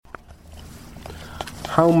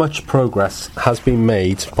How much progress has been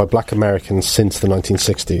made by black Americans since the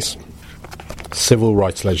 1960s? Civil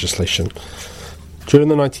rights legislation. During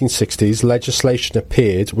the 1960s, legislation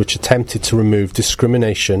appeared which attempted to remove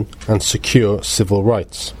discrimination and secure civil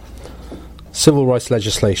rights. Civil rights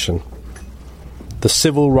legislation. The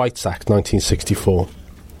Civil Rights Act 1964.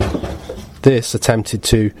 This attempted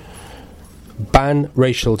to ban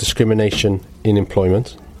racial discrimination in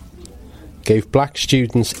employment, gave black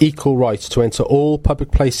students equal rights to enter all public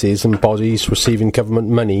places and bodies receiving government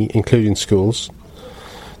money, including schools.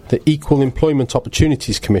 The Equal Employment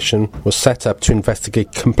Opportunities Commission was set up to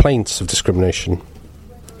investigate complaints of discrimination.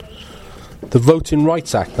 The Voting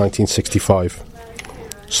Rights Act 1965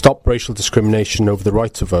 stopped racial discrimination over the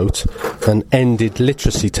right to vote and ended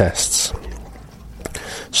literacy tests.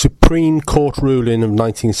 Supreme Court ruling of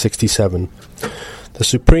 1967. The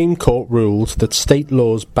Supreme Court ruled that state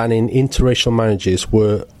laws banning interracial marriages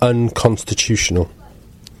were unconstitutional.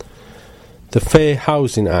 The Fair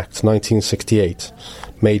Housing Act 1968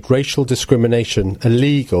 made racial discrimination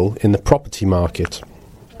illegal in the property market.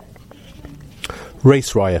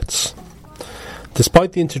 Race riots.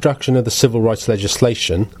 Despite the introduction of the civil rights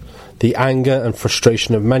legislation, the anger and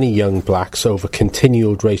frustration of many young blacks over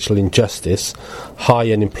continued racial injustice,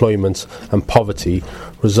 high unemployment and poverty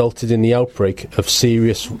resulted in the outbreak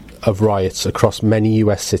of riots across many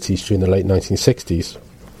US cities during the late 1960s.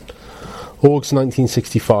 August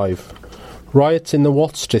 1965. Riots in the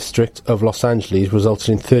Watts district of Los Angeles resulted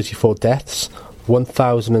in 34 deaths,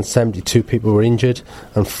 1,072 people were injured,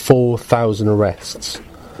 and 4,000 arrests.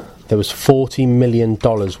 There was $40 million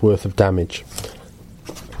worth of damage.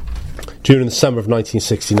 During the summer of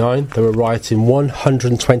 1969, there were riots in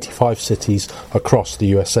 125 cities across the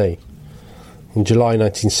USA. In July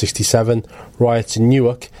 1967, riots in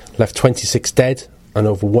Newark left 26 dead and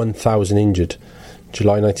over 1,000 injured.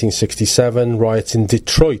 July 1967, riots in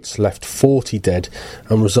Detroit left 40 dead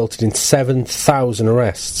and resulted in 7,000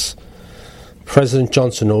 arrests. President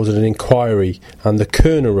Johnson ordered an inquiry, and the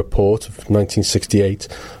Kerner Report of 1968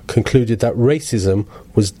 concluded that racism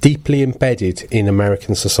was deeply embedded in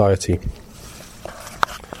American society.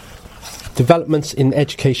 Developments in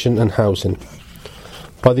education and housing.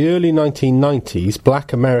 By the early 1990s,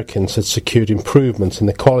 black Americans had secured improvements in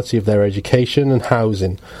the quality of their education and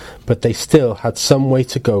housing, but they still had some way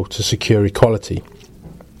to go to secure equality.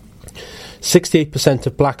 68%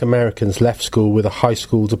 of black Americans left school with a high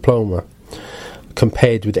school diploma,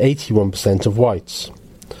 compared with 81% of whites.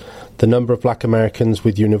 The number of black Americans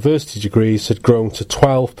with university degrees had grown to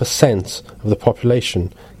 12% of the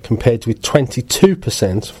population, compared with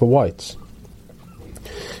 22% for whites.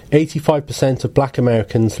 85% of black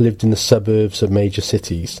Americans lived in the suburbs of major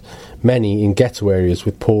cities, many in ghetto areas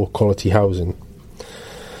with poor quality housing.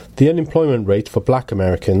 The unemployment rate for black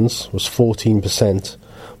Americans was 14%,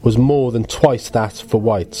 was more than twice that for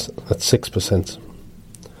whites at 6%.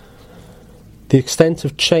 The extent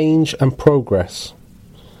of change and progress.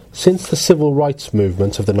 Since the civil rights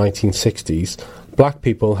movement of the 1960s, black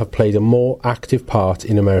people have played a more active part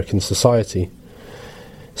in American society.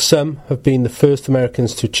 Some have been the first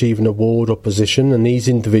Americans to achieve an award or position, and these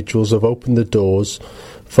individuals have opened the doors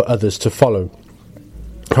for others to follow.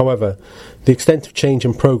 However, the extent of change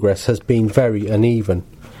and progress has been very uneven,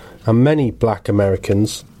 and many black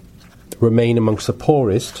Americans remain amongst the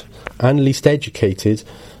poorest and least educated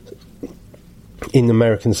in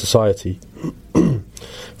American society.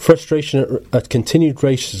 Frustration at continued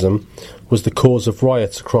racism was the cause of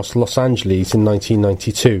riots across Los Angeles in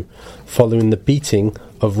 1992, following the beating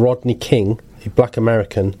of Rodney King, a black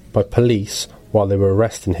American, by police while they were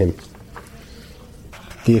arresting him.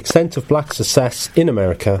 The extent of black success in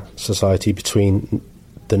American society between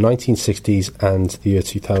the 1960s and the year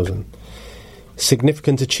 2000.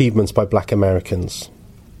 Significant achievements by black Americans.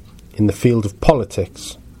 In the field of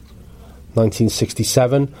politics,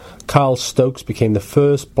 1967, Carl Stokes became the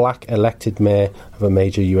first black elected mayor of a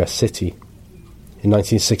major US city. In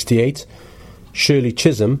 1968, Shirley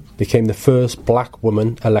Chisholm became the first black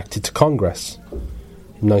woman elected to Congress.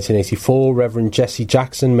 In 1984, Reverend Jesse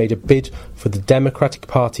Jackson made a bid for the Democratic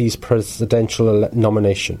Party's presidential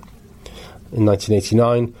nomination. In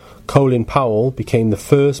 1989, Colin Powell became the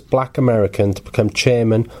first black American to become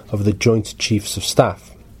chairman of the Joint Chiefs of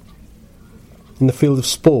Staff. In the field of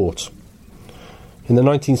sport, in the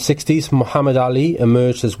 1960s, Muhammad Ali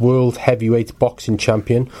emerged as world heavyweight boxing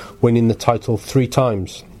champion, winning the title 3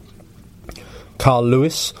 times. Carl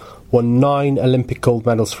Lewis won 9 Olympic gold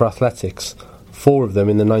medals for athletics, 4 of them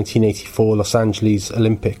in the 1984 Los Angeles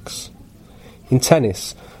Olympics. In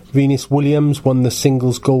tennis, Venus Williams won the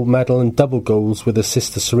singles gold medal and double goals with her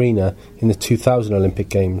sister Serena in the 2000 Olympic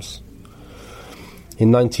Games.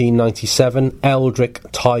 In 1997, Eldrick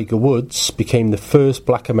Tiger Woods became the first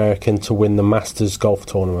black American to win the Masters golf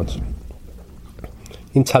tournament.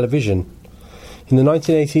 In television, in the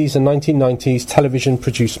 1980s and 1990s, television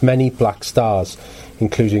produced many black stars,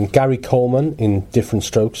 including Gary Coleman in Different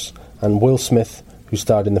Strokes and Will Smith, who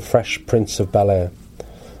starred in The Fresh Prince of Bel-Air.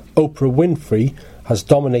 Oprah Winfrey has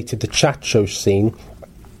dominated the chat show scene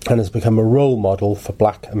and has become a role model for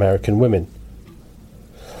black American women.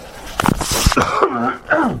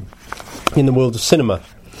 In the world of cinema,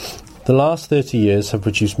 the last 30 years have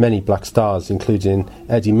produced many black stars, including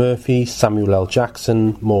Eddie Murphy, Samuel L.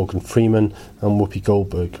 Jackson, Morgan Freeman and Whoopi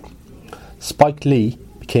Goldberg. Spike Lee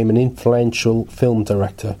became an influential film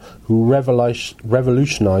director who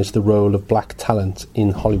revolutionised the role of black talent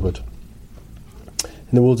in Hollywood.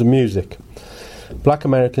 In the world of music, black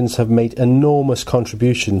Americans have made enormous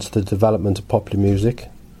contributions to the development of popular music.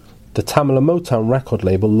 The Tamla Motown record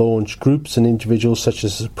label launched groups and individuals such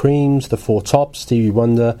as the Supremes, the Four Tops, Stevie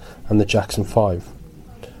Wonder and the Jackson 5.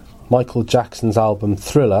 Michael Jackson's album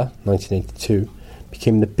Thriller, 1982,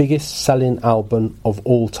 became the biggest selling album of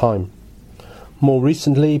all time. More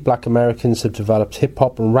recently, black Americans have developed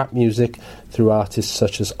hip-hop and rap music through artists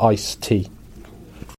such as Ice-T.